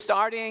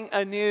starting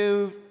a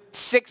new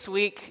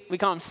 6-week, we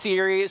call them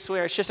series,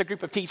 where it's just a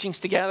group of teachings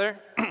together.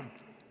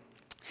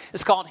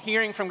 It's called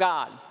Hearing from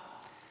God.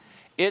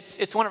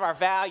 It's one of our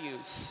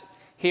values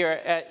here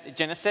at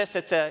Genesis.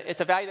 It's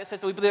a value that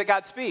says that we believe that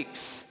God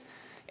speaks.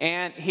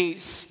 And he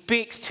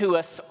speaks to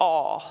us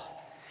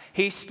all.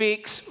 He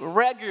speaks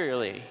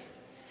regularly.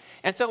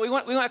 And so we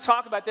want to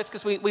talk about this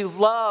because we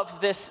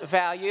love this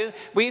value.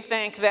 We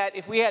think that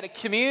if we had a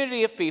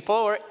community of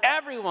people where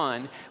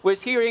everyone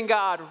was hearing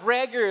God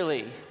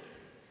regularly,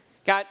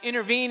 God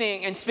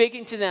intervening and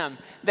speaking to them,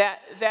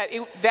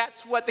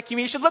 that's what the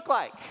community should look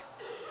like.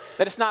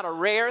 That it's not a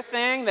rare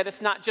thing, that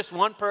it's not just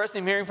one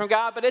person hearing from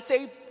God, but it's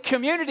a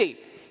community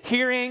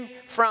hearing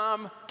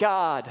from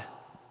God.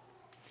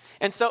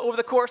 And so over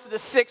the course of the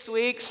 6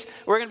 weeks,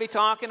 we're going to be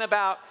talking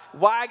about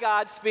why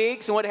God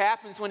speaks and what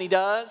happens when he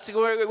does.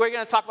 We're going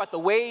to talk about the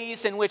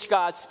ways in which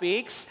God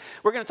speaks.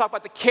 We're going to talk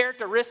about the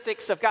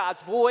characteristics of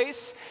God's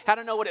voice, how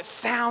to know what it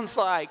sounds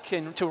like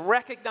and to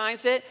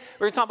recognize it.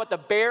 We're going to talk about the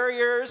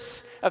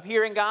barriers of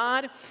hearing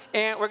God.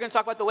 And we're going to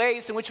talk about the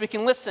ways in which we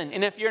can listen.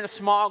 And if you're in a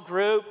small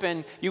group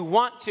and you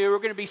want to, we're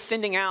going to be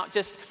sending out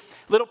just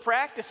little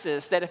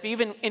practices that if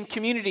even in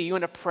community you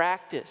want to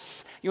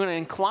practice, you want to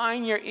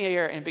incline your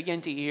ear and begin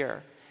to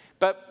hear.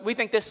 But we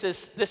think this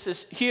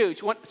is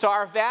huge. So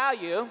our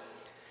value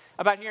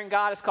about hearing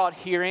God is called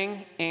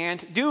hearing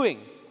and doing.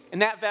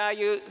 And that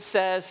value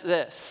says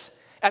this: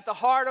 at the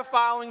heart of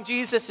following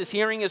Jesus is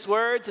hearing his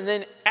words and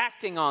then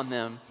acting on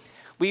them.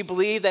 We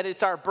believe that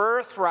it's our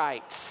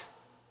birthright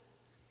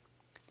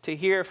to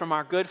hear from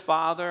our good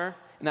Father,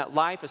 and that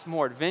life is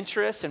more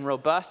adventurous and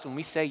robust when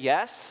we say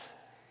yes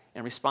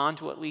and respond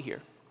to what we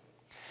hear.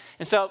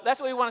 And so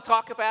that's what we want to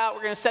talk about.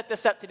 We're going to set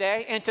this up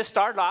today. And to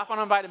start off, I want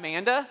to invite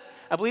Amanda.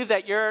 I believe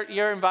that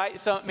you're invited.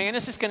 So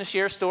Amanda's just going to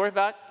share a story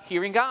about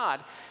hearing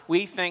God.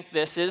 We think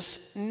this is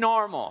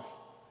normal,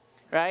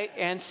 right?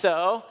 And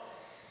so,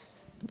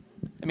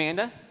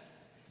 Amanda,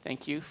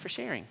 thank you for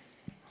sharing.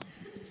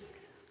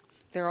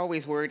 They're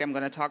always worried I'm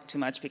going to talk too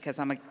much because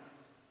I'm a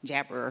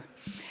jabberer.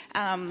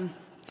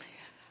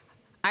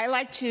 I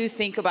like to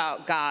think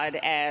about God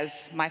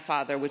as my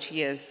father, which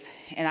he is,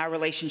 and our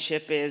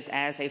relationship is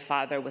as a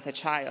father with a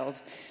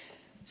child.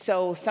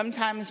 So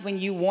sometimes when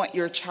you want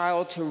your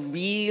child to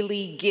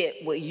really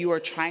get what you are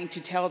trying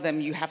to tell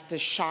them, you have to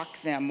shock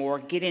them or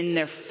get in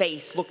their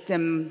face, look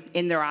them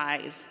in their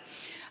eyes.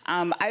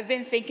 I've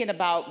been thinking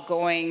about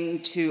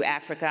going to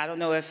Africa. I don't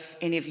know if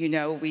any of you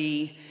know,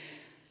 we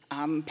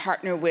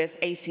partner with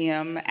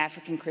ACM,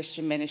 African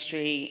Christian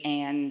Ministry,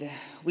 and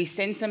we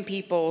send some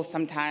people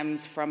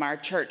sometimes from our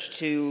church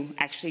to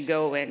actually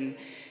go and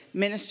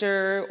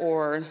minister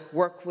or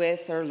work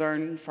with or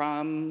learn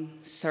from,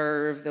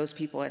 serve those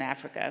people in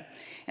Africa.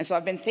 And so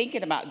I've been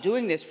thinking about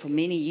doing this for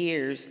many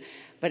years,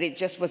 but it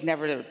just was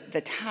never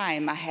the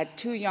time. I had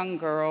 2 young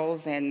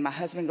girls, and my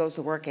husband goes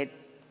to work at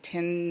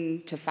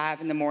 10 to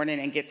 5 in the morning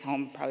and gets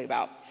home probably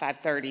about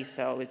 5:30,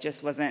 so it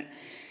just wasn't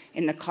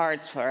in the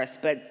cards for us.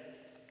 But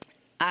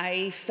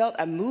I felt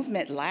a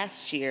movement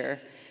last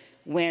year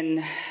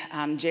when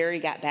Jerry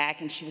got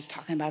back and she was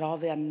talking about all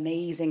the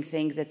amazing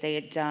things that they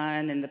had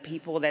done and the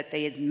people that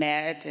they had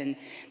met and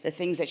the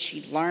things that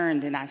she'd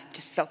learned, and I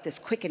just felt this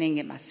quickening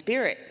in my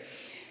spirit.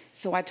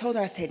 So I told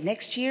her, I said,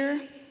 next year,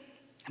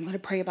 I'm going to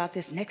pray about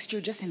this. Next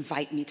year, just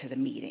invite me to the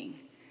meeting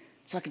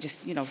so I could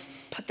just,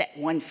 put that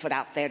one foot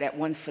out there, that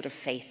one foot of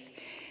faith.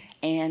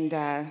 And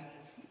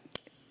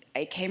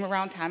it came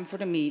around time for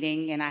the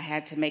meeting, and I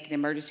had to make an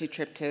emergency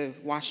trip to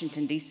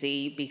Washington,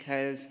 D.C.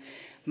 because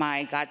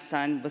my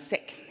godson was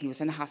sick. He was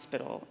in the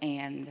hospital,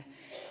 and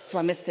so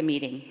I missed the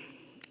meeting.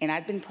 And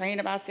I'd been praying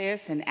about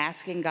this and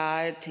asking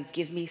God to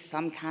give me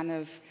some kind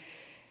of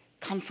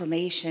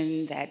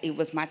confirmation that it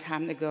was my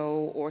time to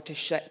go or to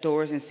shut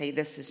doors and say,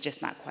 this is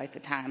just not quite the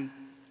time.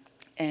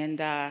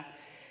 And I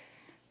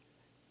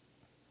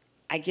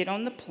get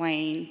on the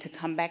plane to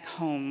come back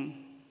home,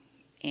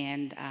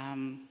 and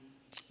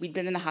we'd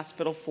been in the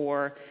hospital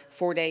for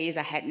 4 days.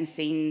 I hadn't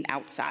seen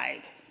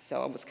outside,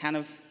 so I was kind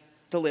of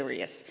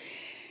delirious.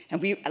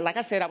 And like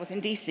I said, I was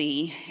in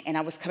D.C., and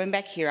I was coming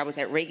back here. I was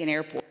at Reagan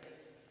Airport.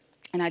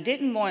 And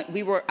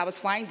I was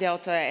flying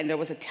Delta, and there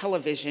was a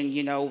television,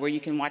 where you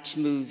can watch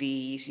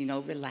movies,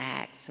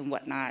 relax and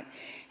whatnot.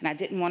 And I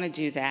didn't want to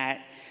do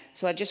that.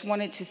 So I just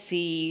wanted to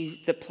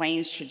see the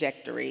plane's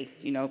trajectory,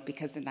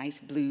 because the nice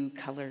blue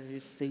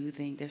colors,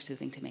 they're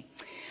soothing to me.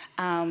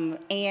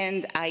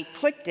 And I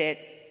clicked it,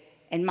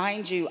 and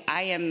mind you,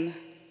 I am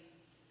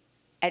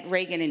at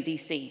Reagan in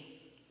D.C.,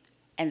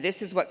 and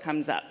this is what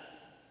comes up.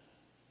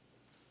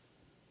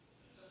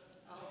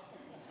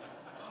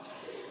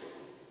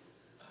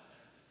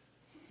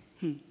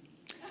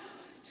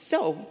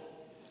 So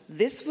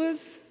this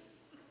was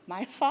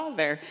my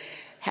father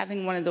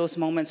having one of those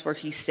moments where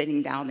he's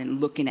sitting down and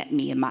looking at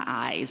me in my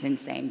eyes and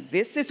saying,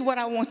 this is what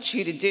I want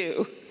you to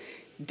do.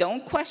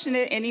 Don't question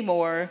it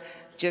anymore.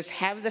 Just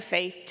have the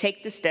faith,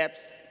 take the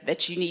steps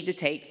that you need to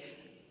take.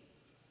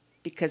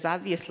 because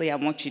obviously I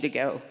want you to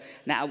go.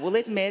 Now, I will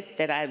admit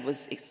that I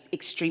was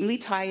extremely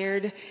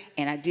tired,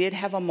 and I did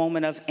have a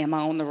moment of, am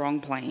I on the wrong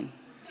plane?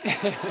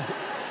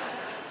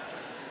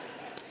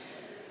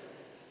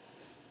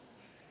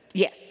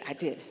 Yes, I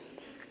did,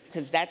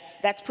 because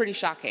that's pretty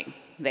shocking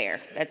there.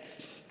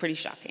 That's pretty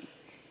shocking.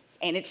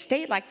 And it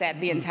stayed like that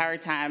the entire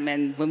time,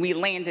 and when we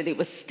landed, it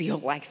was still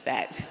like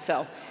that.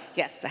 So,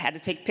 yes, I had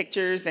to take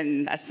pictures,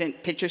 and I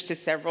sent pictures to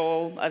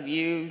several of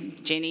you.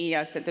 Jenny,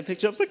 I sent the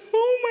picture. I was like,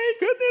 oh my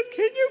goodness,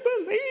 can you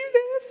believe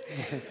this?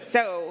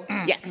 So,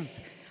 yes,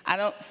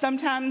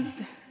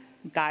 sometimes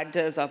God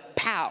does a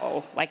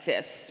pow like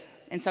this,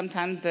 and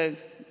sometimes the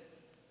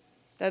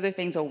other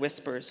things are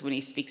whispers when he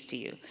speaks to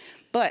you.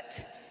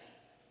 But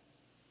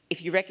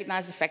if you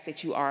recognize the fact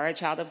that you are a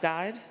child of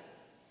God,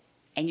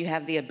 and you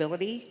have the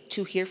ability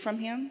to hear from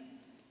him,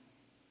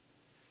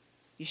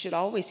 you should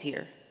always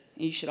hear,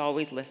 and you should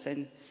always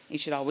listen, you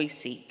should always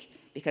seek,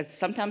 because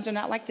sometimes they're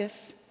not like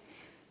this.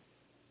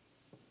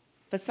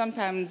 But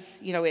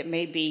sometimes, it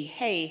may be,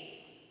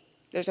 hey,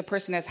 there's a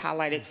person that's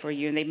highlighted for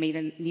you, and they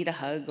may need a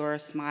hug or a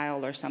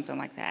smile or something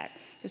like that.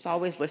 Just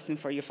always listen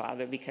for your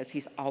Father, because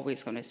he's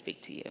always going to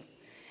speak to you.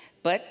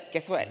 But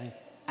guess what?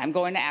 I'm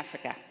going to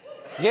Africa.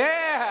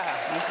 Yeah!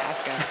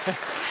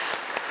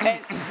 And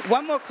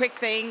one more quick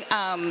thing.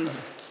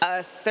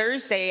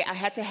 Thursday, I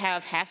had to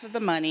have half of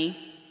the money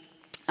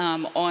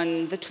on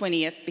the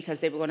 20th because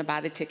they were going to buy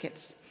the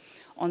tickets.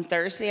 On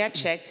Thursday, I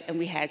checked,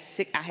 and I had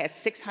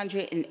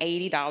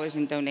 $680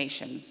 in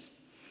donations.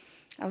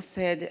 I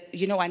said,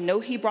 I know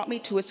he brought me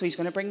to it, so he's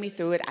going to bring me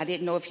through it. I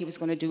didn't know if he was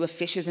going to do a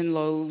fishes and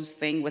loaves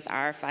thing with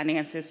our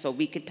finances so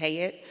we could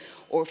pay it,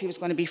 or if he was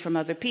going to be from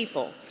other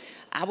people.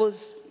 I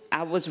was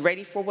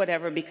ready for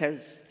whatever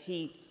because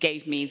he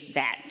gave me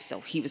that, so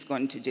he was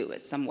going to do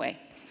it some way.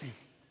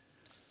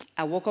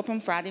 I woke up on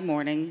Friday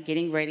morning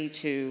getting ready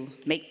to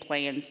make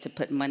plans to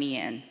put money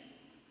in.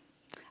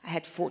 I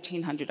had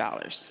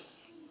 $1,400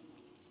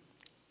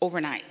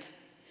 overnight.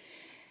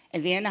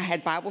 And then I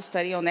had Bible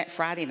study on that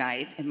Friday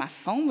night, and my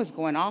phone was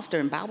going off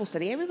during Bible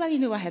study. Everybody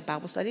knew I had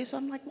Bible study, so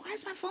I'm like, why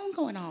is my phone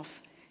going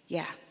off?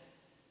 Yeah,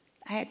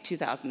 I had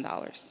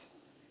 $2,000.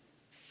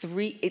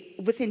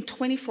 Within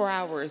 24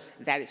 hours,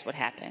 that is what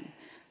happened.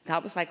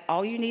 God was like,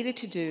 all you needed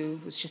to do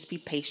was just be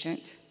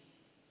patient,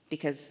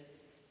 because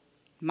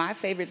my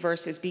favorite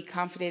verse is, be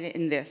confident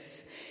in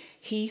this.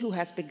 He who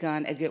has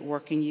begun a good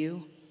work in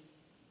you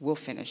will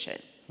finish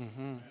it.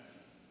 Mm-hmm.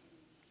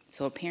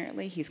 So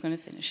apparently, he's going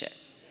to finish it.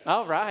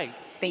 All right.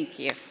 Thank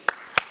you.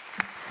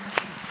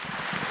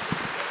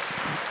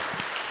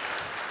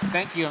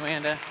 Thank you,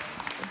 Amanda.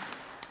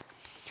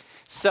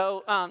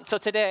 So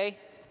today,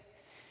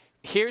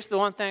 here's the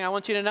one thing I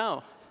want you to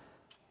know.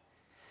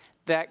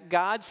 That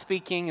God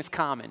speaking is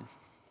common.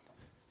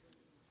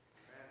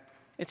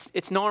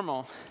 It's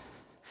normal.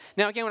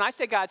 Now, again, when I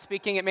say God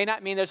speaking, it may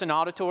not mean there's an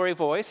auditory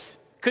voice.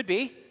 Could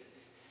be.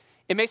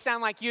 It may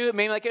sound like you. It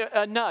may be like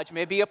a nudge. It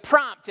may be a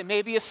prompt. It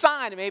may be a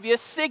sign. It may be a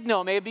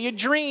signal. It may be a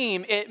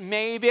dream. It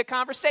may be a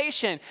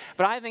conversation.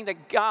 But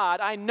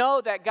I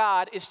know that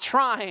God is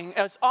trying,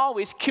 as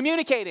always,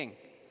 communicating.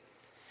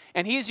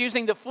 And he's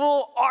using the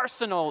full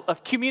arsenal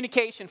of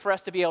communication for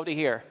us to be able to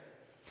hear.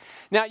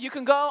 Now, you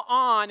can go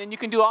on and you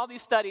can do all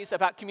these studies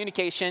about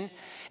communication,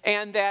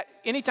 and that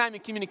anytime in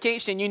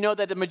communication, you know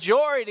that the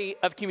majority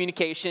of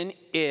communication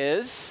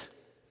is,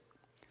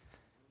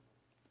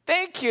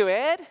 thank you,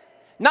 Ed,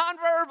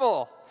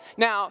 nonverbal.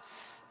 Now,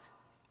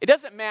 it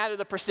doesn't matter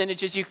the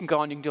percentages. You can go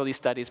on, you can do all these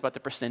studies about the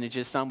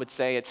percentages. Some would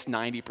say it's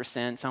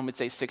 90%, some would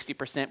say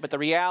 60%, but the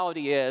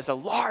reality is a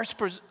large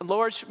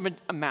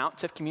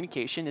amount of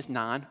communication is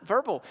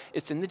nonverbal.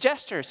 It's in the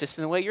gestures, it's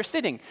in the way you're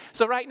sitting.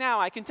 So right now,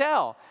 I can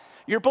tell.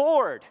 You're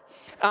bored.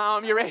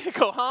 You're ready to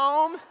go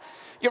home.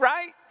 You're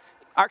right.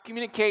 Our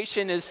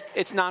communication it's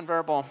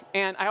nonverbal.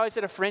 And I always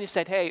had a friend who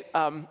said, hey,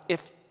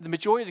 if the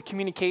majority of the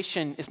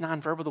communication is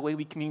nonverbal, the way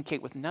we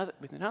communicate with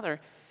another,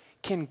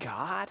 can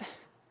God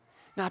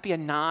not be a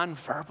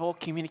nonverbal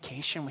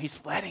communication where he's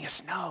letting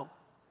us know?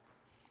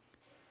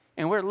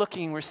 And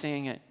we're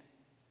seeing it.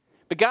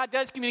 But God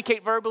does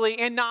communicate verbally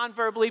and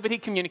nonverbally, but he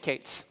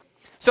communicates.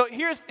 So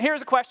here's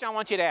a question I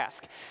want you to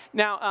ask.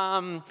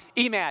 Now,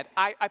 Emad,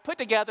 I put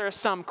together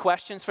some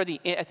questions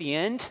at the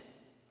end.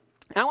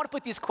 And I want to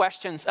put these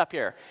questions up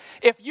here.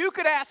 If you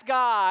could ask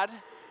God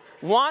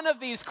one of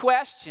these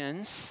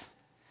questions,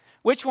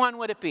 which one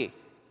would it be?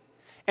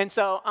 And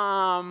so,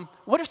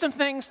 what are some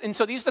things, and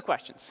so these are the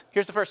questions.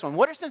 Here's the first one.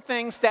 What are some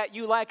things that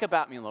you like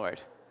about me,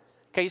 Lord?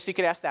 Okay, so you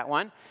could ask that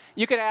one.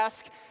 You could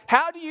ask,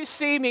 how do you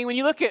see me when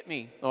you look at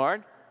me,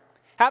 Lord?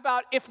 How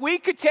about, if we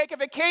could take a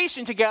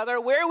vacation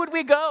together, where would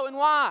we go and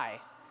why?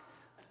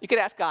 You could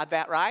ask God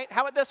that, right?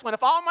 How about this one?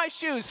 If all my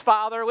shoes,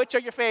 Father, which are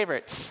your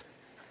favorites?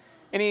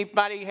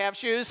 Anybody have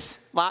shoes?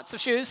 Lots of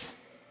shoes?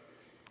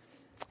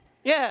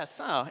 Yes.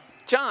 Oh,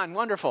 John,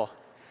 wonderful.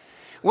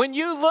 When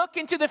you look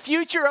into the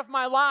future of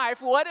my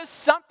life, what is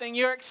something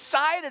you're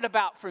excited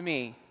about for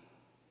me?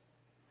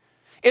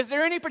 Is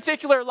there any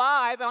particular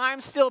lie that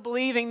I'm still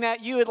believing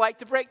that you would like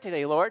to break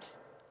today, Lord?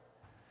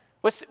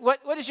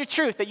 What is your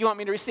truth that you want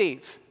me to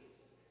receive?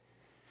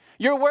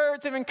 Your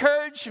words of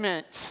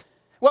encouragement.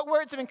 What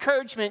words of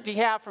encouragement do you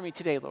have for me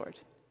today, Lord?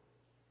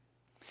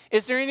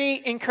 Is there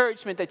any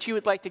encouragement that you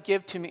would like to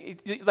give to me,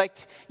 like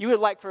you would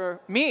like for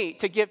me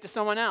to give to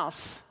someone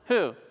else?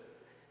 Who?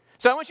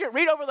 So I want you to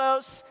read over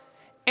those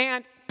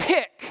and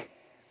pick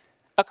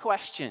a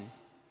question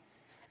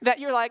that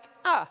you're like,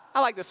 I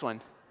like this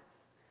one.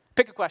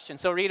 Pick a question.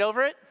 So read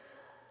over it.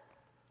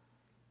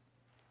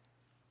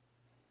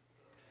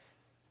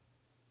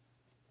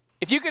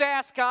 If you could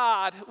ask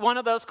God one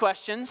of those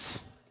questions,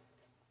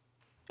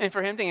 and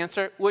for him to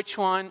answer, which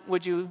one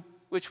would you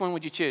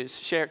choose?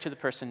 Share it to the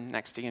person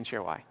next to you and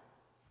share why.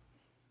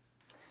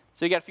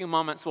 So you got a few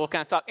moments, we'll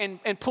kind of talk,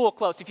 and pull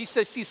close. If you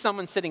see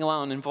someone sitting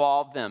alone,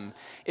 involve them,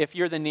 if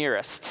you're the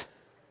nearest.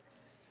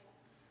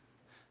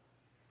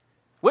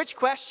 Which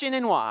question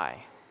and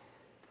why?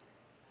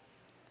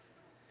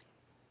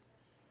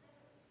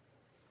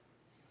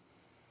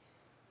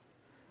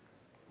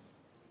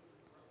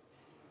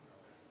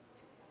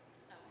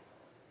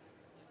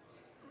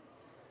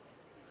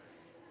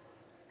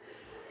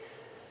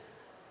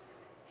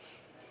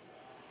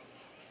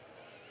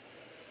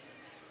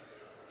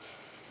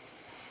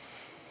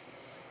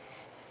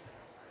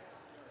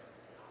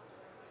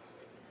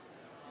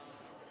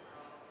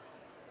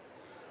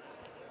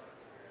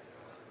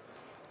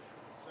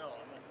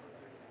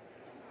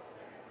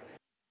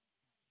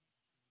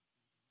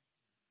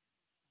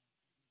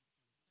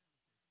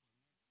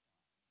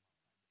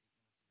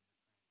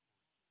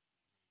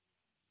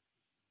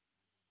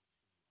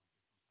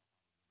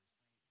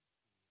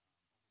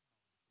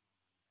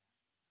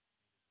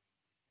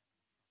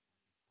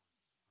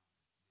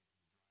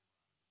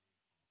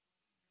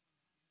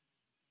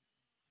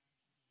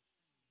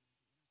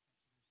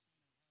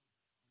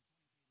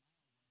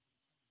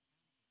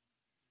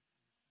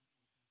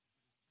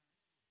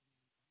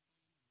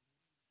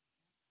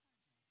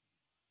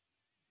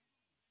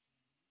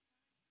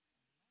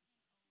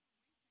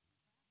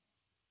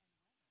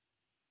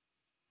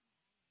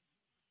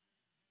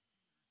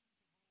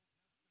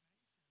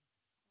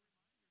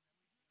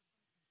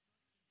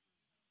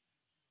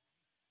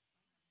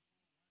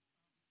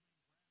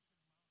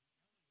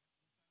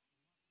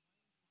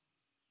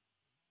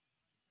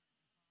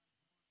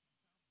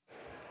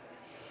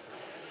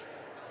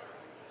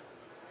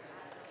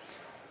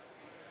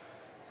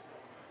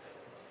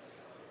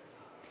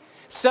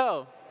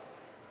 So,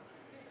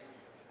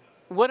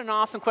 what an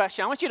awesome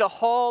question. I want you to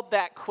hold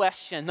that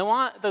question, the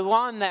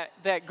one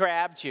that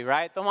grabbed you,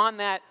 right? The one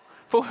that,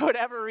 for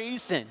whatever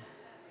reason.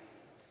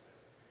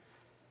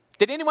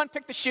 Did anyone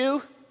pick the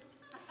shoe?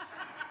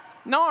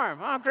 Norm,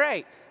 oh,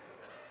 great.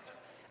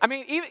 I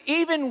mean,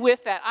 even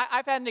with that,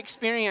 I've had an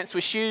experience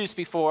with shoes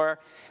before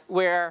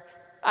where,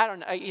 I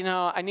don't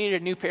know, I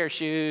needed a new pair of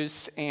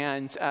shoes,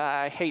 and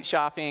I hate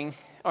shopping,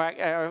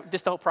 or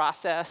just the whole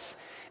process.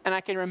 And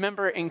I can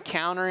remember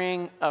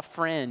encountering a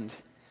friend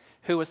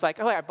who was like,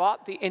 I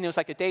bought and it was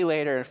like a day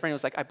later, a friend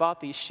was like, I bought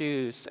these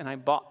shoes, and I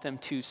bought them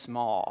too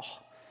small.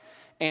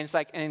 And it's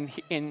like, and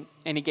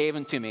he gave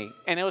them to me.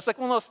 And it was like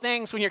one of those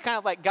things when you're kind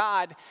of like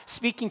God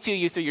speaking to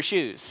you through your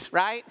shoes,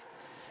 right?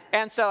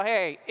 And so,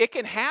 hey, it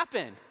can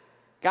happen.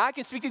 God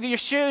can speak to you through your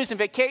shoes and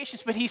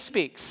vacations, but he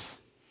speaks.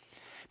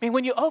 I mean,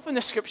 when you open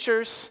the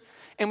scriptures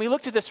and we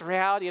look to this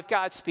reality of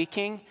God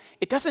speaking,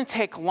 it doesn't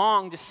take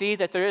long to see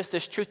that there is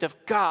this truth of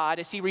God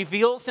as he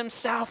reveals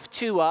himself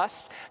to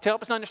us to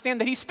help us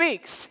understand that he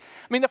speaks.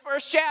 I mean, the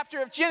first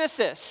chapter of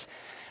Genesis,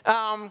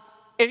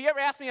 if you ever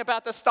ask me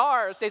about the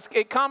stars,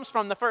 it comes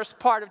from the first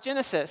part of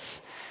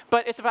Genesis.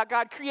 But it's about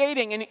God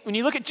creating. And when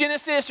you look at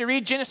Genesis, you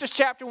read Genesis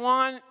chapter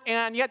 1,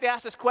 and you have to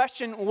ask this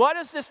question, what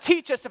does this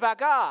teach us about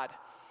God?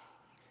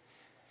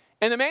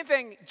 And the main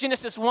thing,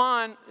 Genesis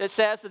 1, it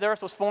says that the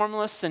earth was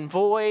formless and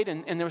void,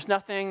 and there was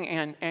nothing,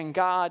 and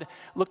God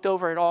looked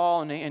over it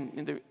all,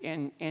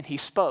 and he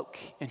spoke,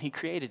 and he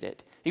created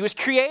it. He was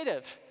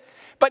creative,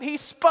 but he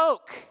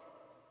spoke,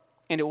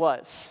 and it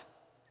was.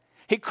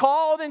 He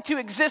called into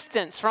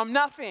existence from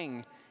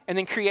nothing, and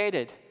then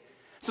created.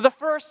 So the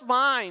first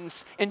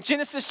lines in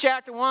Genesis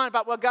chapter 1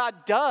 about what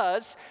God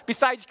does,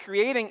 besides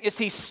creating, is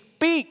he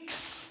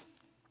speaks.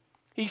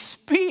 He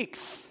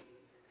speaks.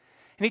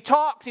 And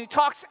he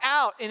talks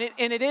out, and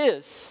it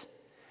is.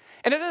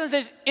 And it doesn't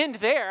just end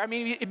there. I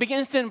mean, it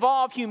begins to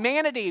involve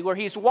humanity, where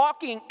he's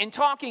walking and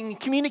talking and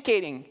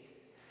communicating.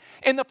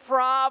 In the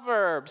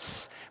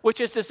Proverbs, which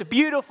is this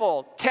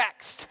beautiful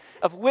text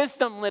of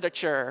wisdom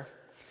literature,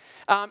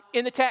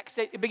 in the text,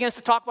 it begins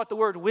to talk about the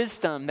word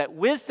wisdom, that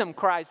wisdom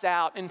cries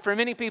out. And for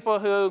many people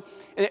who,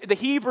 the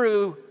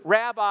Hebrew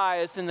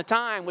rabbis in the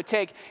time would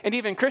take, and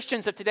even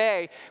Christians of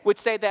today, would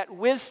say that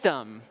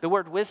wisdom, the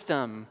word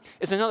wisdom,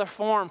 is another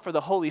form for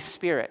the Holy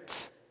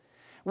Spirit.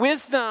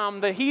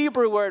 Wisdom, the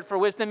Hebrew word for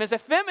wisdom, is a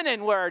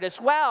feminine word as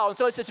well. And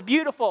so it's this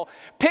beautiful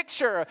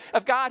picture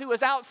of God who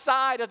is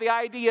outside of the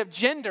idea of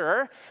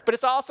gender, but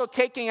it's also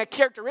taking a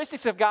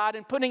characteristics of God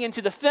and putting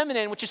into the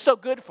feminine, which is so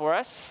good for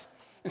us.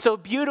 And so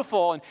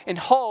beautiful and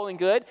whole and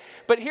good.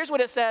 But here's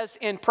what it says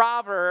in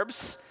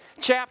Proverbs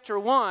chapter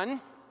 1.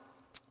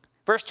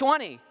 Verse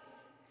 20,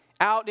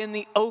 out in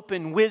the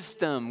open,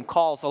 wisdom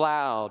calls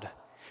aloud.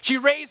 She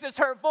raises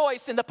her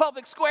voice in the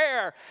public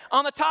square.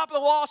 On the top of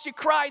the wall, she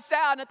cries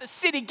out, and at the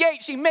city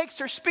gate, she makes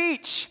her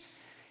speech.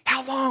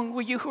 How long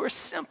will you who are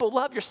simple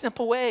love your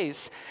simple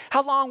ways?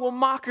 How long will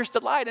mockers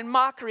delight in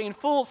mockery and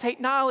fools hate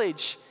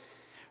knowledge?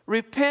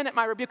 Repent at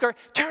my rebuke, or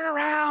turn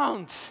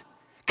around.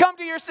 Come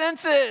to your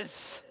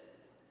senses,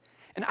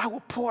 and I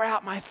will pour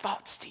out my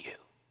thoughts to you.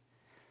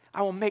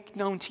 I will make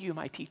known to you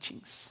my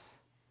teachings.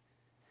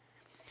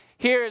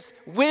 Here's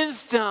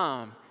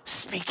wisdom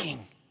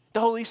speaking, the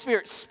Holy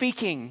Spirit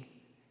speaking.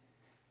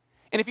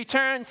 And if you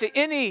turn to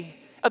any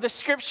of the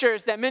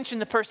scriptures that mention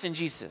the person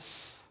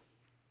Jesus,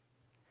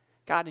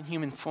 God in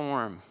human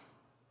form,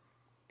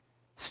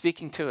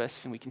 speaking to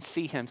us, and we can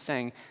see him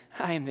saying,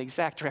 I am the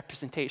exact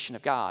representation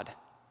of God.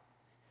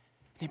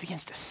 And he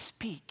begins to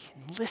speak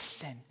and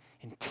listen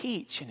and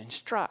teach and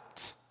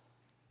instruct.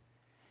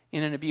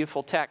 And in a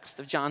beautiful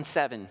text of John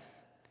 7,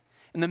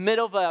 in the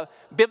middle of a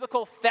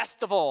biblical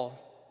festival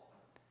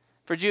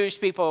for Jewish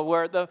people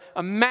where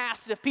a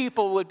mass of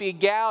people would be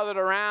gathered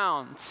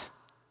around,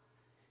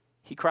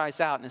 he cries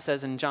out, and it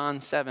says in John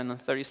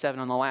 7:37,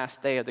 on the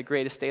last day of the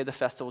greatest day of the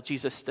festival,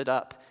 Jesus stood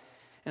up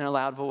in a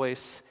loud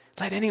voice,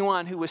 let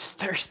anyone who was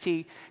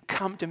thirsty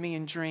come to me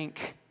and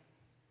drink.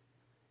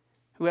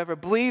 Whoever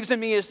believes in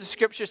me, as the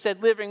scripture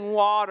said, living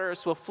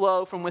waters will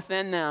flow from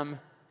within them.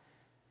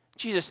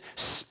 Jesus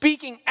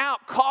speaking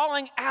out,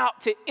 calling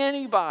out to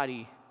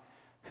anybody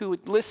who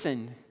would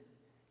listen,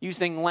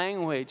 using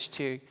language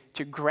to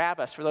grab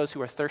us for those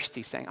who are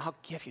thirsty, saying, I'll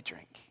give you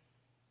drink.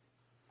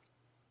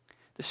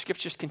 The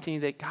scriptures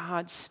continue that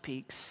God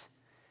speaks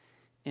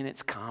and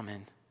it's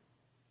common.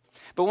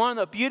 But one of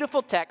the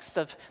beautiful texts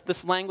of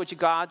this language of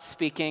God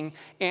speaking,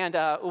 and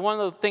one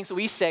of the things that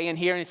we say in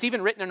here, and it's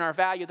even written in our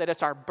value, that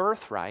it's our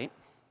birthright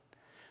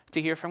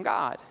to hear from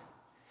God.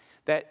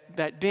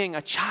 That being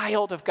a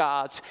child of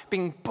God's,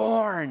 being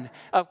born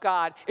of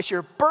God, is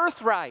your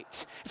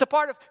birthright. It's a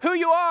part of who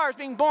you are, is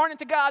being born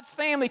into God's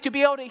family, to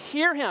be able to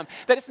hear him,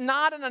 that it's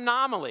not an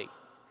anomaly.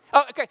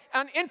 Oh, okay,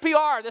 on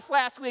NPR this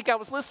last week, I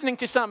was listening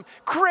to some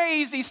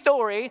crazy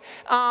story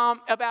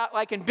about,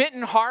 like in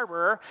Benton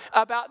Harbor,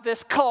 about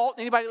this cult.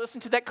 Anybody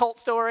listen to that cult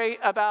story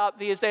about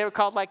they were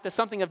called like the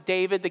something of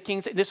David, the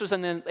kings? This was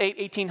in the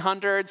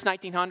 1800s,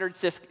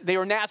 1900s. They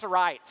were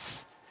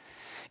Nazarites.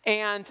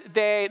 And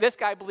this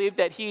guy believed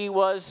that he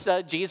was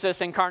Jesus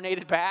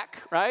incarnated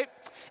back, right?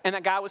 And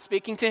that God was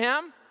speaking to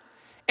him.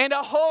 And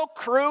a whole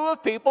crew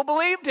of people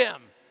believed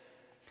him.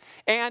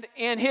 And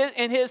in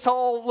his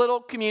whole little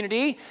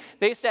community,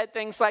 they said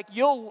things like,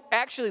 you'll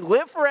actually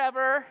live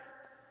forever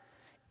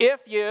if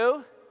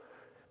you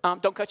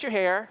don't cut your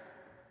hair,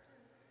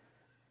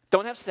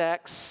 don't have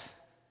sex,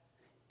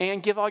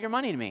 and give all your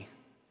money to me.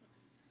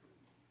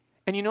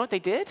 And you know what they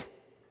did?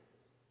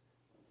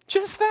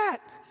 Just that.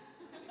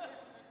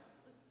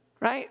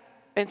 Right?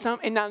 And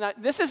now,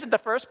 this isn't the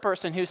first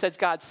person who says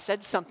God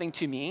said something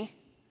to me.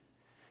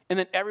 And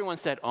then everyone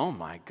said, oh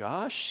my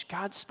gosh,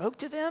 God spoke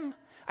to them?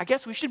 I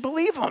guess we should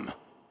believe him.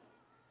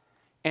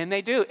 And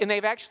they do. And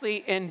they've actually,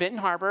 in Benton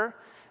Harbor,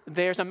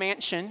 there's a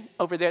mansion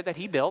over there that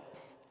he built.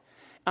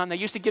 They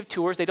used to give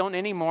tours. They don't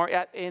anymore.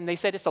 And they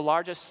said it's the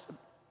largest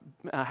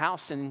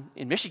house in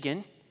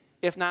Michigan,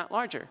 if not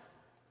larger.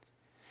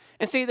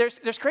 And see,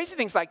 there's crazy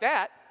things like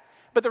that.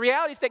 But the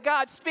reality is that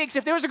God speaks.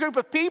 If there was a group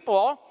of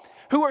people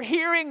who were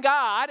hearing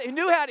God and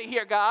knew how to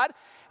hear God,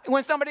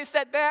 when somebody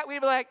said that,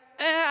 we'd be like,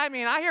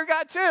 I hear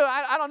God too.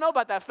 I don't know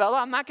about that fella.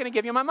 I'm not going to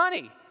give you my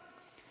money.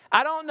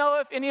 I don't know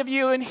if any of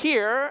you in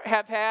here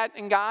have had,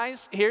 and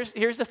guys, here's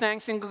the thing,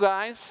 single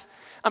guys.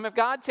 If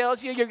God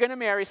tells you you're going to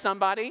marry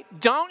somebody,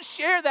 don't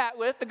share that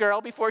with the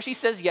girl before she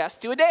says yes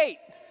to a date.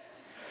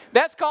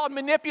 That's called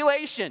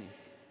manipulation.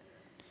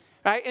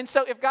 Right? And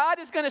so if God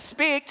is going to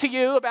speak to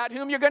you about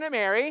whom you're going to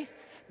marry,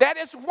 that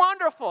is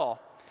wonderful.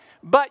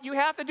 But you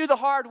have to do the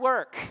hard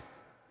work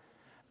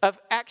of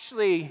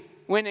actually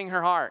winning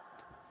her heart,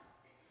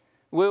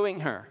 wooing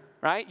her.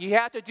 Right? You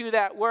have to do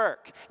that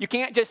work. You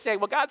can't just say,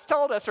 well, God's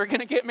told us we're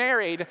going to get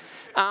married.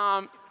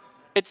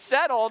 It's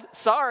settled.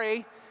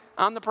 Sorry,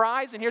 on the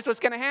prize, and here's what's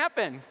going to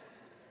happen.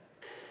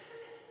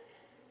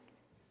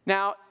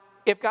 Now,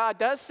 if God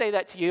does say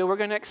that to you, we're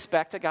going to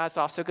expect that God's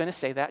also going to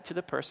say that to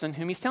the person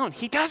whom he's telling.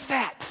 He does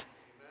that.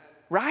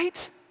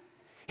 Right?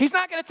 He's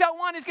not going to tell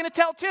one, he's going to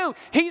tell two.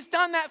 He's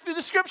done that through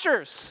the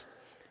scriptures.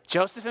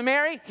 Joseph and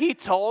Mary, he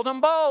told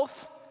them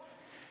both.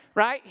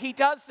 Right? He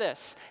does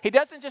this. He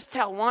doesn't just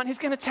tell one. He's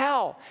going to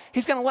tell.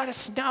 He's going to let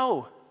us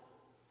know.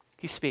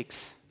 He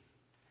speaks.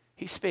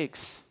 He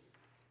speaks.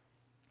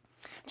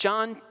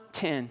 John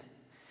 10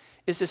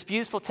 is this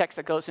beautiful text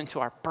that goes into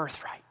our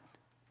birthright.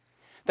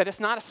 That it's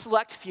not a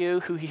select few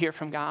who hear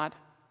from God.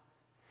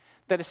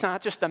 That it's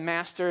not just the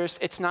masters.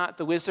 It's not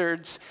the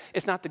wizards.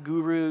 It's not the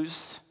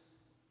gurus.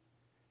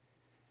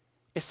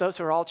 It's those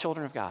who are all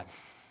children of God.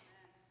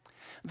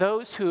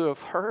 Those who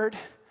have heard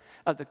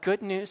of the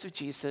good news of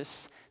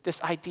Jesus,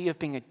 this idea of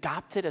being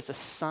adopted as a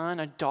son,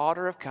 a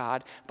daughter of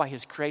God by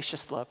his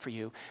gracious love for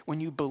you. When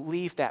you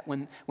believe that,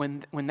 when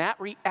that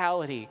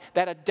reality,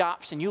 that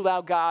adoption, you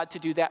allow God to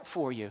do that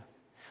for you.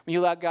 When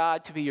you allow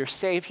God to be your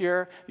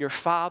Savior, your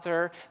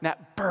Father, and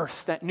that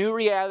birth, that new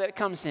reality that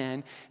comes in,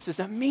 it says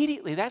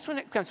immediately, that's when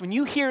it comes. When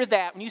you hear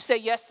that, when you say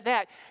yes to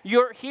that,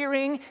 you're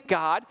hearing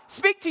God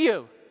speak to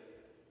you.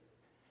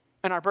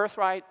 And our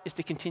birthright is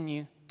to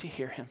continue to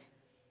hear him.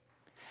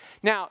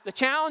 Now, the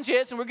challenge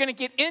is, and we're going to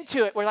get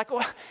into it, we're like,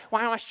 well,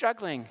 why am I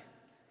struggling?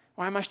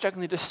 Why am I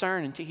struggling to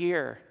discern and to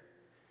hear?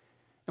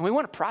 And we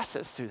want to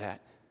process through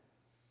that.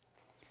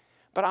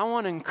 But I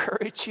want to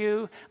encourage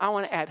you. I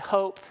want to add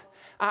hope.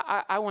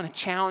 I want to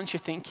challenge your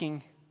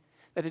thinking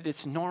that it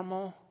is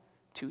normal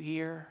to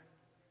hear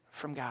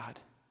from God.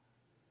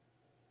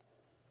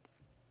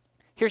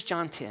 Here's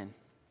John 10.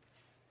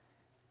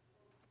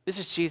 This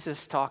is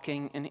Jesus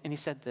talking, and he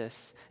said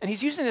this. And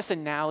he's using this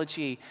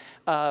analogy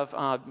of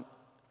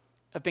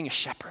being a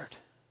shepherd,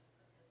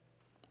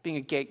 being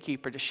a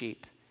gatekeeper to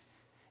sheep.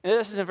 And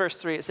this is in verse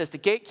 3. It says, the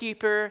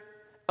gatekeeper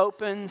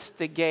opens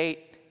the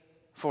gate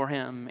for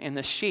him, and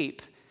the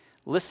sheep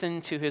listen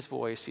to his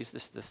voice.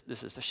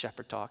 This is the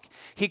shepherd talk.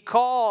 He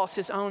calls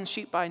his own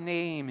sheep by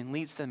name and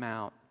leads them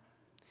out.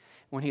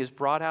 When he has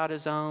brought out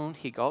his own,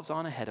 he goes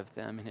on ahead of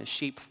them, and his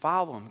sheep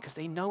follow him because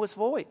they know his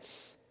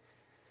voice.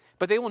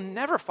 But they will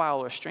never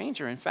follow a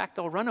stranger. In fact,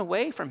 they'll run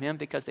away from him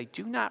because they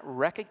do not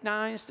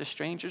recognize the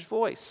stranger's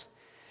voice.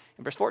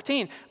 In verse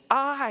 14,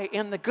 I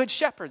am the good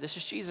shepherd. This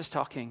is Jesus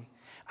talking.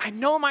 I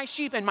know my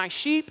sheep, and my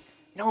sheep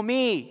know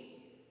me.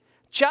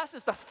 Just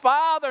as the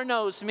Father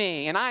knows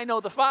me, and I know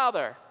the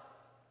Father.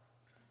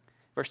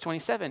 Verse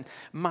 27,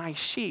 my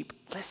sheep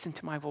listen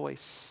to my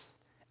voice.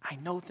 I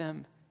know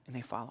them, and they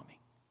follow me.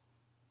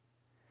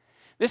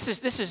 This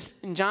is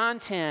in John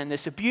 10,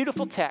 this is a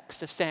beautiful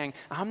text of saying,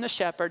 I'm the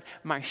shepherd,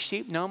 my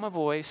sheep know my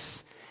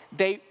voice.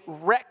 They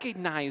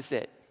recognize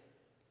it.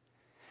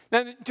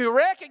 Now, to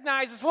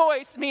recognize his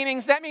voice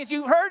that means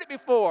you've heard it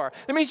before.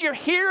 That means you're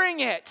hearing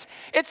it.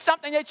 It's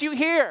something that you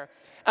hear.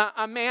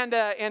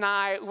 Amanda and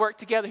I worked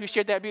together, who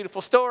shared that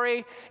beautiful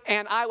story,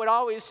 and I would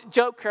always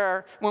joke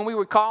her when we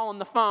would call on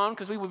the phone,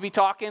 because we would be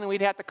talking and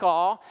we'd have to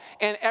call,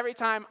 and every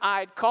time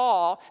I'd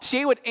call,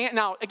 she would,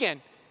 now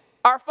again,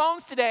 our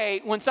phones today,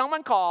 when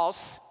someone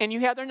calls and you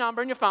have their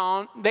number in your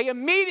phone, they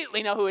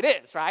immediately know who it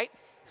is, right?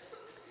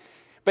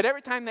 But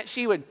every time that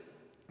she would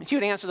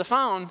answer the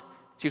phone,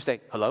 she would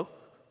say, hello?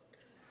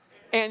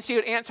 And she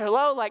would answer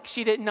hello like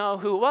she didn't know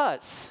who it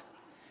was,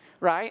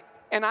 right?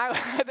 And I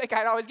think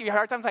I'd always give you a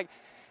hard time, like,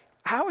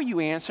 how are you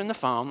answering the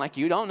phone like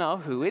you don't know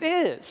who it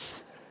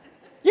is?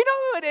 You know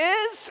who it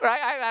is,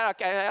 right?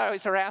 I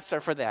always harass her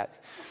for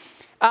that.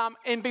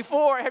 And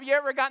before, have you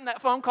ever gotten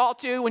that phone call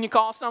too when you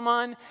call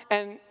someone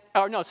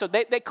so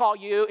they call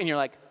you and you're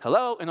like,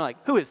 hello? And they're like,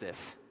 who is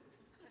this?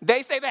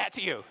 They say that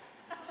to you.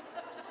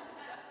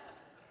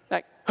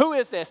 Like, who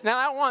is this?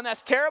 Now,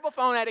 that's terrible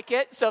phone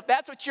etiquette. So if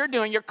that's what you're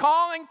doing, you're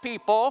calling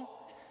people,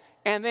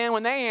 and then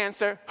when they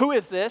answer, who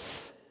is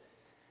this?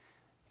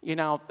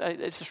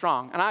 It's just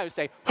wrong. And I always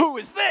say, who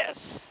is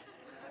this?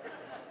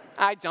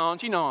 I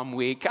don't. I'm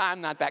weak. I'm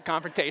not that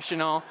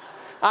confrontational.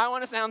 I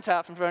want to sound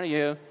tough in front of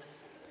you.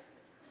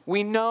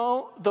 We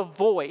know the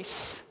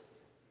voice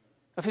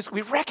of his,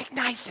 we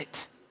recognize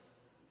it.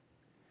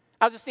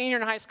 I was a senior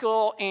in high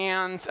school,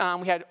 and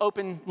we had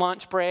open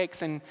lunch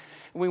breaks, and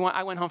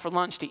I went home for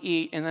lunch to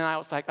eat, and then I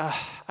was like, I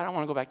don't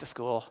want to go back to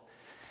school.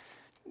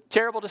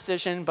 Terrible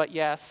decision, but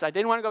yes, I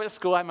didn't want to go back to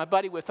school. I had my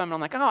buddy with him, and I'm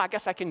like, I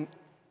guess I can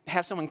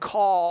have someone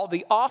call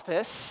the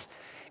office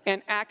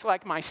and act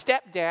like my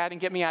stepdad and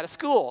get me out of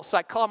school. So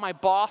I called my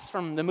boss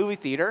from the movie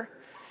theater,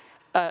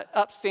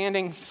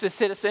 upstanding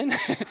citizen,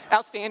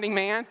 outstanding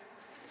man,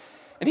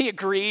 and he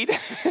agreed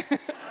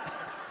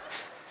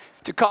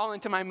to call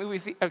into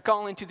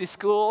the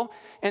school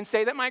and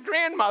say that my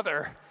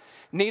grandmother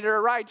needed a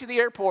ride to the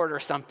airport or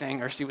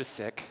something, or she was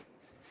sick.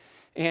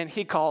 And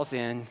he calls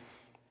in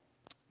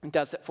and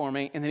does it for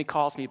me, and then he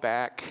calls me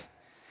back,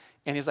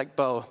 and he's like,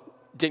 Bo,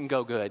 didn't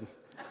go good.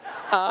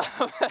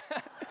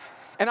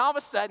 And all of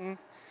a sudden,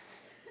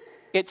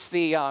 it's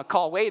the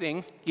call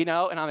waiting, and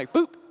I'm like,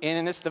 boop,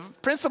 and it's the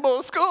principal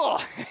of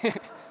school.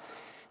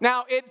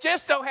 Now, it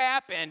just so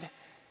happened,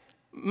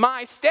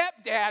 my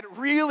stepdad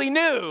really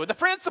knew the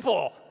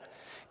principal.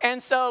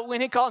 And so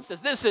when he called and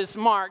says, this is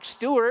Mark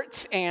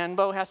Stewart, and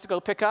Bo has to go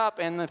pick up,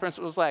 and the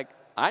principal was like,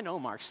 I know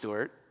Mark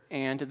Stewart,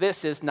 and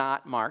this is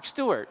not Mark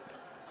Stewart.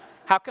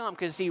 How come?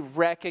 Because he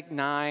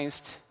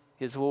recognized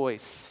his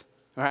voice,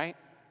 right?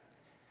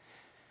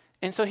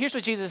 And so here's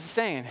what Jesus is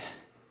saying.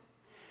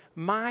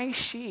 My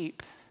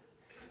sheep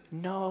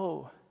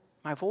know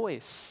my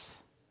voice.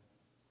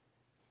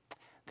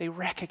 They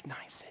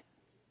recognize it.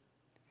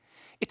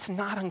 It's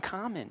not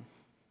uncommon.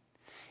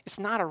 It's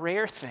not a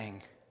rare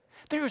thing.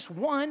 There's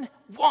one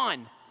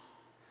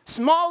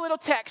small little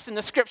text in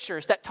the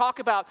scriptures that talk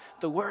about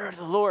the word of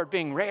the Lord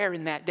being rare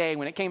in that day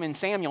when it came in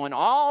Samuel. And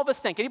all of us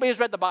think, anybody who's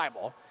read the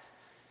Bible,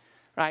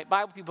 Right?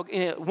 Bible people,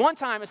 one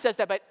time it says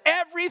that, but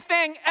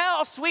everything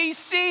else we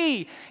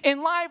see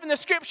in life in the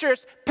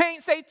scriptures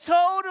paints a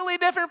totally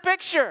different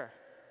picture.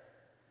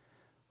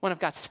 One of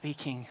God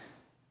speaking,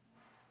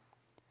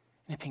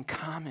 and it being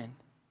common,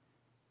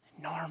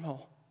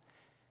 normal.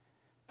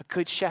 A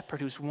good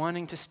shepherd who's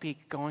wanting to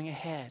speak, going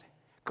ahead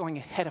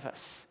of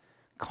us,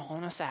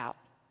 calling us out,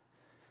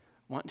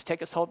 wanting to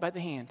take us hold by the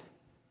hand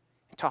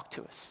and talk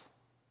to us.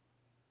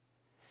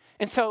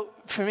 And so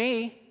for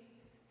me,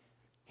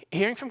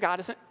 hearing from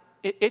God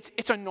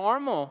it's a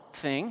normal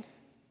thing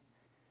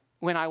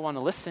when I want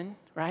to listen,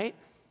 right?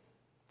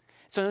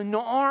 It's a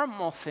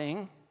normal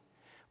thing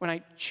when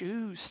I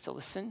choose to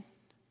listen.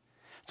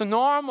 It's a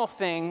normal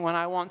thing when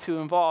I want to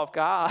involve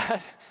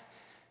God.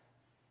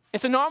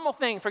 It's a normal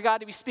thing for God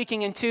to be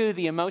speaking into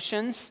the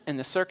emotions and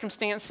the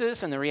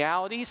circumstances and the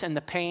realities and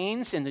the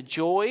pains and the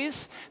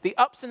joys, the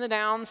ups and the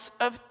downs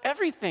of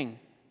everything,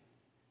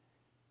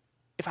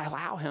 if I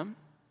allow him.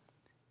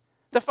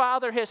 The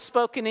Father has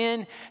spoken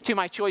in to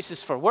my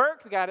choices for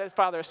work. The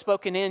Father has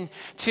spoken in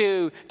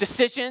to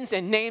decisions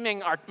and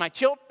naming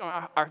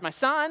my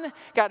son.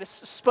 God has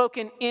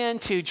spoken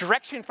into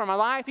direction for my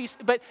life.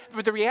 But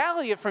the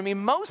reality for me,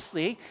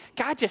 mostly,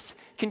 God just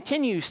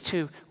continues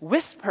to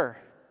whisper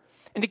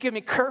and to give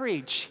me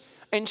courage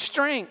and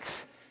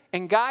strength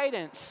and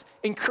guidance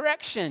and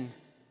correction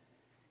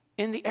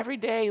in the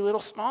everyday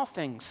little small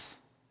things.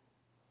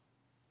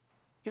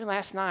 Even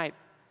last night,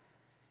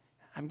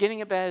 I'm getting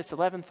in bed, it's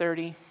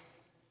 11:30,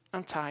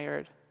 I'm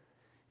tired,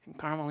 and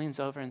Carmel leans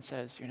over and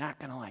says, "You're not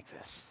going to like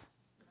this.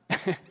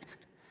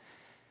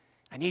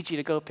 I need you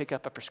to go pick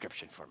up a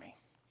prescription for me."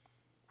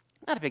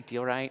 Not a big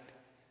deal, right?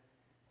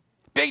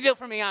 Big deal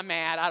for me, I'm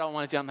mad, I don't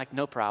want to do it. I'm like,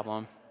 no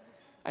problem.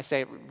 I say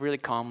it really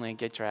calmly,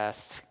 get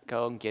dressed,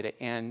 go and get it.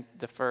 And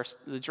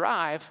the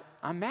drive,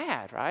 I'm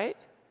mad, right?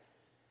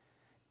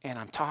 And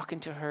I'm talking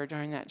to her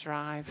during that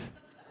drive.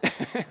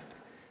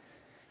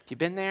 You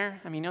been there?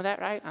 I mean, you know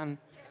that, right?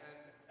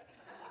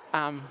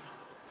 I'm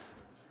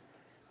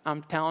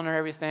telling her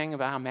everything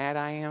about how mad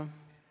I am,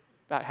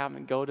 about having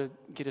to go to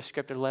get a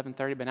script at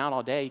 11:30, been out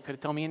all day. You could have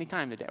told me any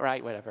time today,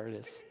 right? Whatever it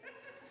is.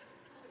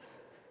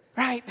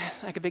 Right?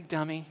 Like a big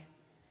dummy.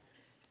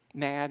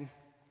 Mad.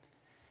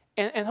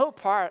 And the whole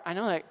part, I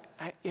know that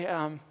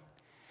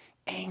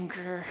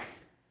anger,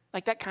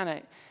 like that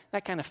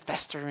kind of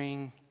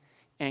festering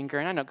anger.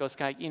 And I know Ghost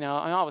Guy,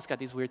 I always got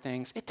these weird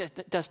things.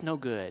 It does no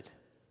good,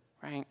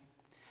 right?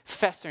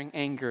 Festering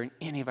anger in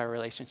any of our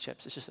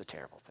relationships is just a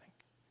terrible thing.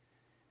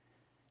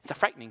 It's a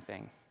frightening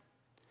thing.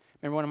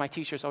 Remember one of my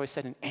teachers always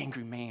said, an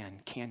angry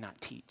man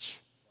cannot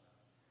teach.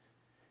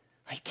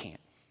 He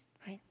can't,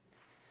 right?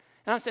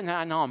 And I'm sitting there,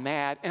 I know I'm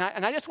mad, and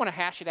I just want to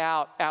hash it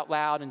out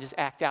loud and just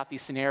act out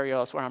these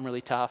scenarios where I'm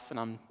really tough and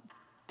I'm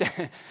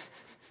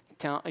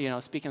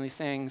speaking these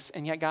things,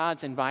 and yet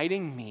God's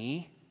inviting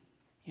me,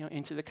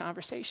 into the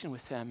conversation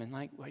with them, and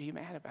like, what are you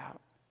mad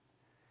about?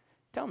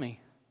 Tell me.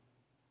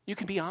 You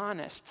can be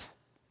honest,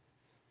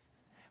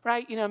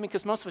 right?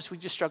 Because most of us, we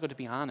just struggle to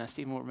be honest,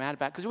 even when we're mad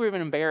about it, because we're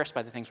even embarrassed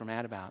by the things we're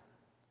mad about,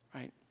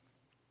 right?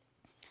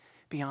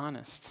 Be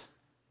honest.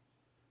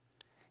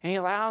 And he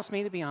allows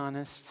me to be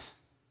honest.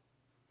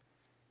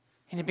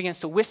 And he begins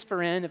to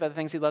whisper in about the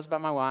things he loves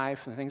about my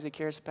wife and the things he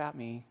cares about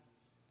me.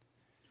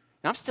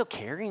 And I'm still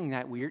carrying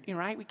that weird,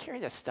 right? We carry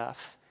that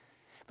stuff.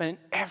 But in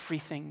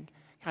everything,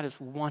 God is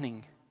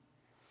wanting,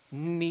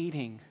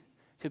 needing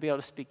to be able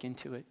to speak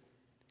into it.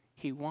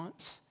 He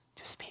wants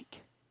to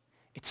speak.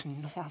 It's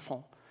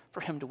normal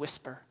for him to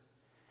whisper.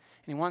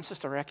 And he wants us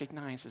to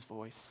recognize his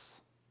voice.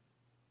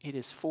 It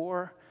is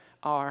for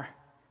our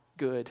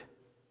good.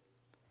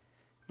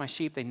 My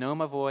sheep, they know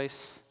my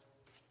voice.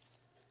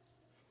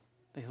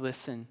 They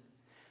listen.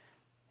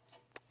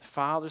 The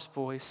Father's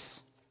voice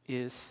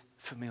is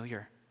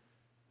familiar.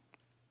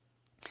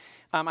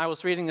 I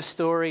was reading a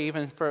story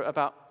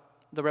about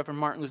the Reverend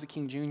Martin Luther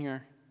King Jr.,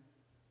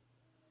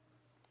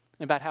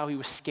 about how he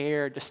was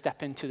scared to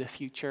step into the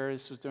future.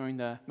 This was during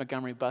the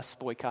Montgomery bus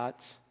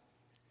boycotts.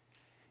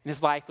 And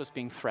his life was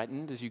being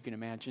threatened, as you can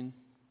imagine.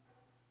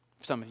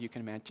 Some of you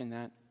can imagine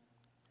that.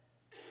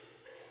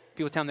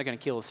 People tell him they're going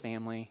to kill his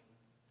family,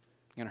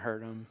 they're going to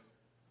hurt him,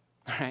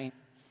 right?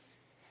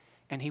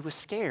 And he was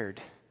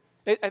scared.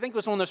 I think it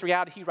was one of those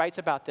realities, he writes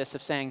about this,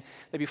 of saying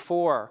that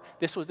before,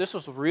 this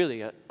was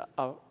really a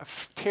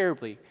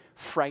terribly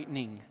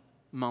frightening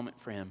moment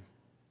for him.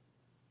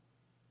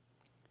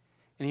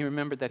 And he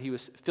remembered that he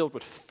was filled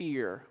with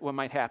fear, what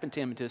might happen to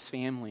him and to his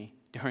family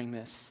during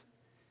this.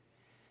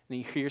 And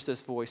he hears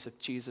this voice of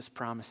Jesus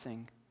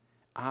promising,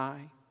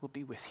 I will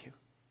be with you.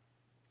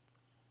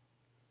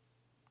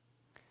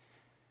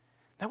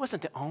 That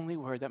wasn't the only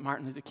word that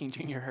Martin Luther King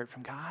Jr. heard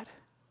from God.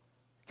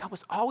 God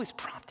was always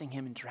prompting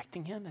him and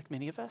directing him, like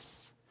many of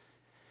us.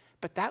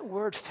 But that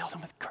word filled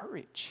him with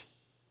courage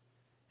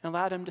and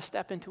allowed him to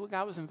step into what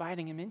God was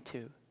inviting him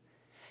into.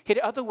 He had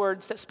other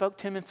words that spoke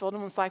to him and filled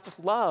him with life with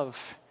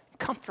love,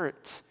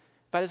 comfort,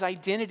 about his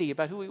identity,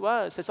 about who he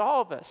was. As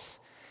all of us,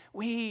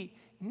 we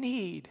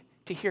need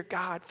to hear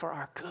God for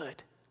our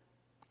good.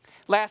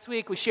 Last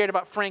week, we shared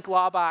about Frank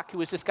Laubach, who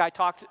was this guy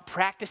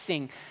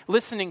practicing,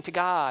 listening to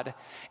God.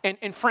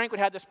 And Frank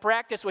would have this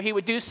practice where he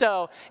would do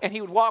so, and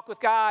he would walk with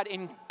God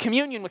in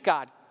communion with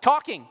God,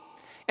 talking.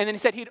 And then he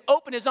said he'd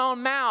open his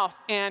own mouth,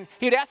 and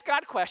he'd ask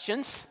God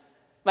questions,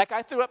 like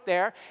I threw up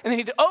there. And then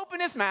he'd open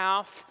his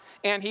mouth,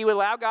 and he would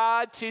allow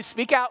God to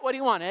speak out what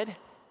he wanted.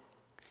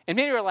 And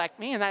maybe we're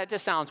like, man, that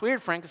just sounds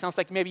weird, Frank. It sounds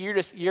like maybe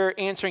you're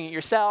answering it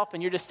yourself,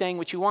 and you're just saying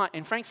what you want.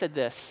 And Frank said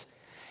this: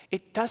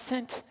 it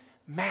doesn't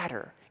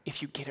matter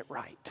if you get it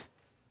right.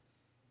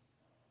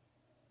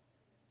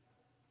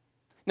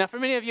 Now, for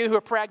many of you who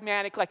are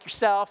pragmatic like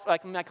yourself,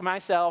 like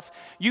myself,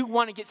 you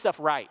want to get stuff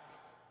right.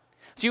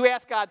 So you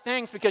ask God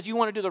things because you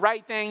want to do the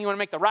right thing, you want to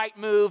make the right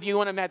move, you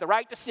want to make the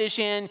right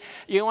decision,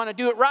 you want to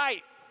do it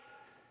right.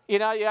 You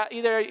know,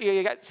 either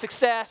you got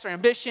success or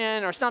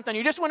ambition or something,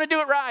 you just want to do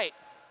it right.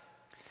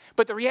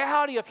 But the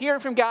reality of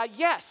hearing from God,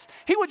 yes,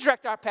 He will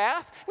direct our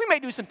path. We may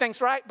do some things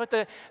right, but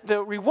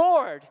the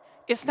reward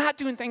is not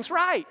doing things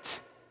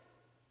right.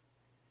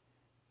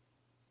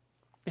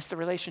 It's the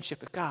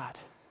relationship with God.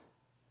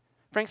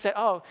 Frank said,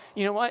 oh,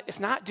 you know what? It's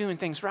not doing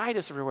things right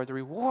as the reward. The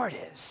reward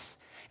is,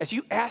 as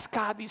you ask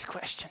God these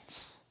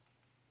questions,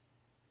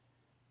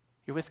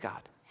 you're with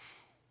God.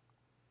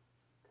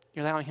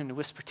 You're allowing Him to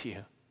whisper to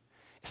you.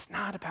 It's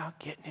not about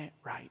getting it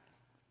right.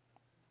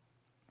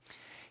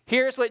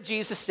 Here's what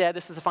Jesus said.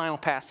 This is the final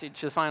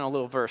passage, the final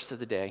little verse of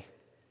the day.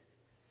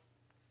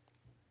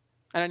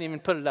 I didn't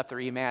even put it up there,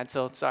 Emad,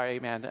 so sorry,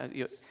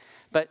 Emad.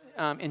 But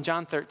in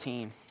John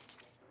 13,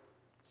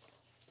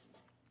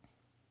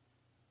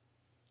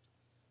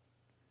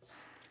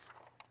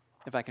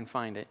 if I can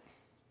find it.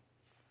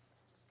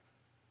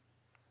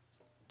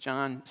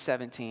 John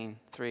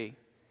 17:3.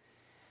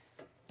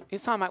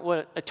 He's talking about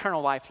what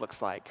eternal life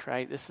looks like,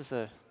 right? This is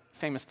a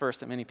famous verse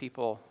that many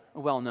people,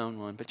 a well-known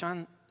one. But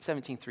John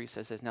 17:3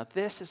 says this: now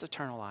this is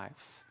eternal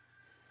life.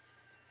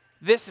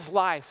 This is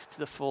life to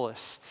the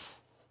fullest.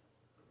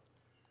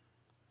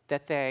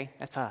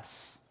 That's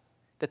us,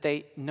 that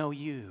they know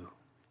you,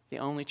 the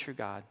only true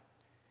God,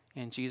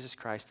 and Jesus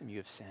Christ whom you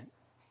have sent.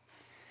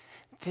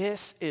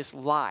 This is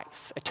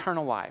life,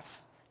 eternal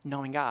life,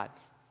 knowing God.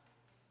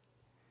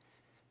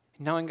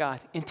 Knowing God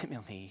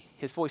intimately,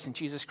 His voice in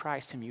Jesus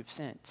Christ whom you've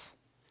sent.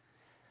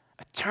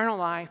 Eternal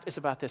life is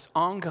about this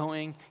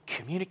ongoing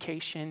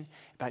communication,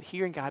 about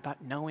hearing God,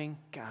 about knowing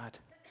God.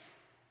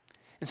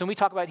 And so when we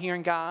talk about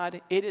hearing God,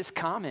 it is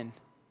common.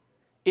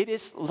 It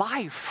is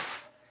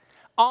life,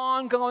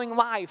 ongoing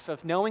life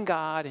of knowing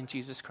God and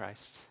Jesus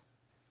Christ.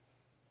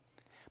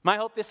 My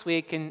hope this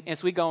week, and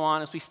as we go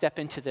on, as we step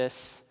into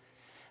this,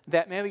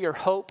 that maybe your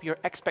hope, your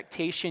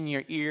expectation,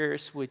 your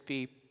ears would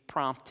be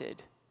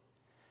prompted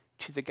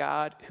to the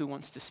God who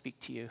wants to speak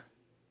to you.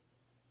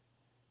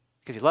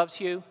 Because He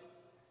loves you,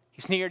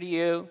 He's near to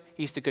you,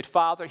 He's the good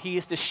Father, He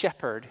is the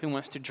shepherd who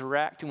wants to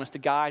direct, who wants to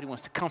guide, who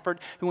wants to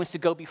comfort, who wants to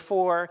go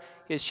before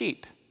His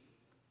sheep.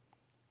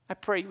 I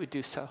pray you would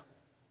do so.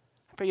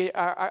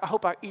 I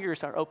hope our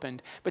ears are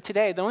opened. But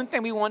today, the only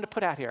thing we want to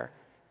put out here,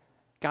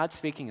 God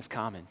speaking is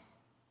common,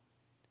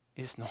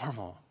 is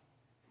normal.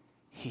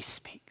 He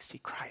speaks, He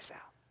cries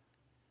out.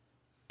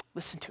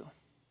 Listen to Him.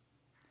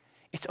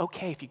 It's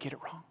okay if you get it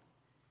wrong.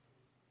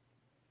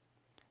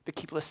 But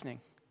keep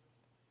listening.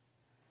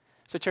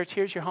 So church,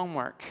 here's your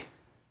homework.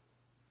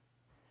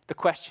 The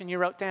question you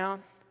wrote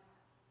down,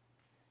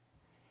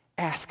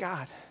 ask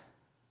God.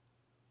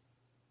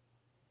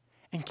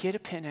 And get a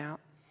pen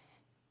out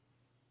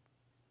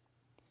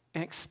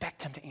and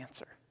expect Him to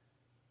answer.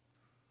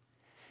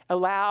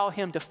 Allow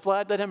Him to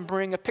flood. Let Him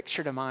bring a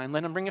picture to mind.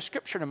 Let Him bring a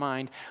scripture to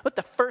mind. Let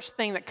the first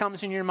thing that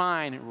comes in your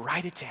mind,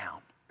 write it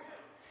down.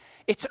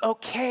 It's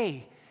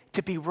okay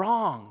to be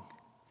wrong.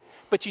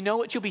 But you know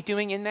what you'll be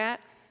doing in that?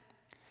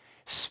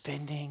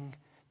 Spending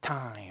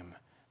time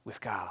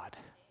with God.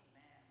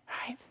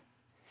 Right?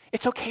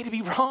 It's okay to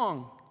be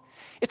wrong.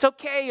 It's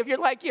okay if you're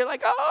like,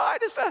 oh,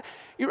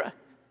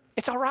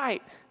 it's all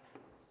right.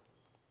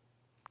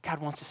 God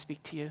wants to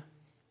speak to you.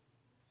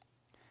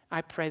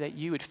 I pray that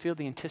you would feel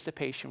the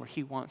anticipation where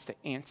He wants to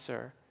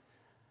answer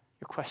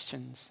your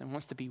questions and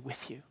wants to be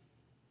with you.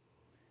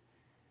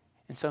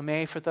 And so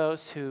may, for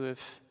those who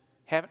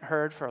haven't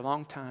heard for a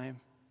long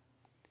time,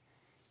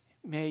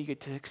 may you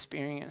get to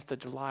experience the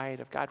delight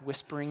of God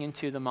whispering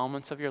into the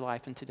moments of your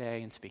life and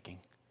today and speaking.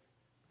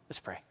 Let's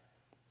pray.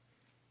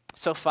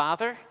 So,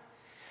 Father,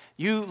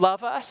 You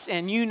love us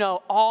and You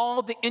know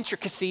all the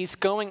intricacies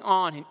going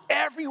on in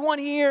everyone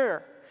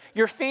here.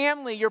 Your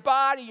family, your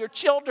body, your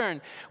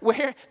children,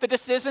 where the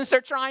decisions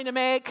they're trying to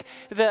make,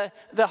 the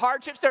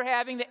hardships they're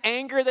having, the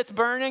anger that's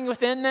burning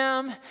within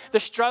them, the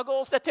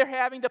struggles that they're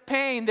having, the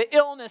pain, the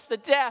illness, the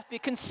death, the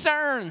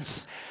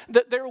concerns,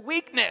 their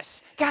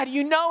weakness. God,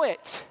 You know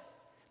it.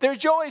 Their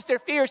joys, their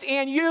fears,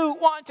 and You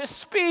want to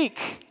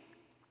speak.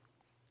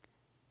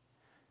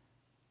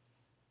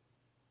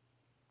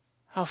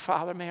 Oh,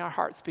 Father, may our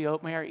hearts be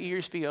open, may our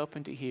ears be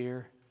open to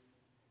hear.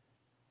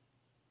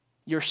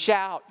 Your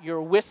shout,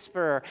 Your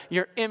whisper,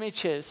 Your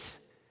images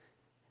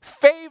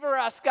Favor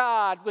us,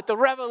 God, with the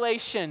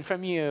revelation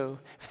from you.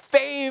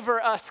 Favor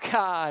us,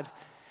 God,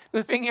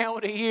 with being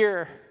able to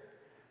hear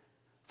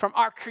from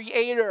our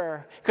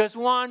Creator, because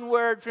one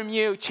word from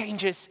you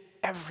changes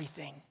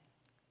everything.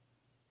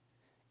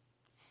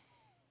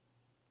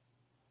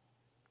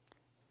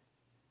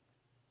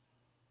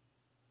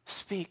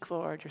 Speak,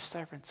 Lord, your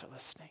servants are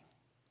listening.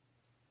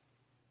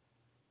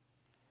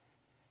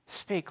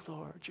 Speak,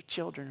 Lord, your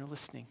children are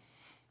listening.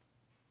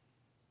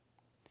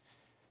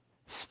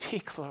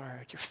 Speak,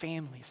 Lord, your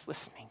family is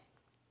listening.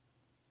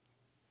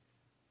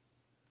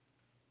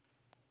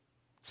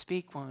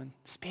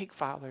 Speak,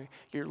 Father,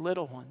 your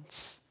little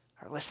ones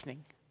are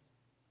listening.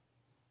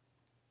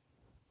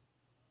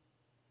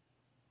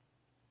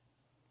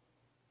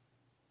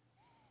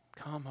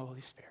 Come,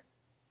 Holy Spirit.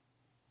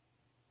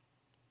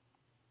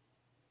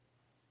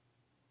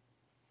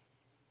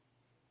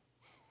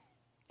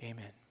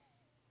 Amen.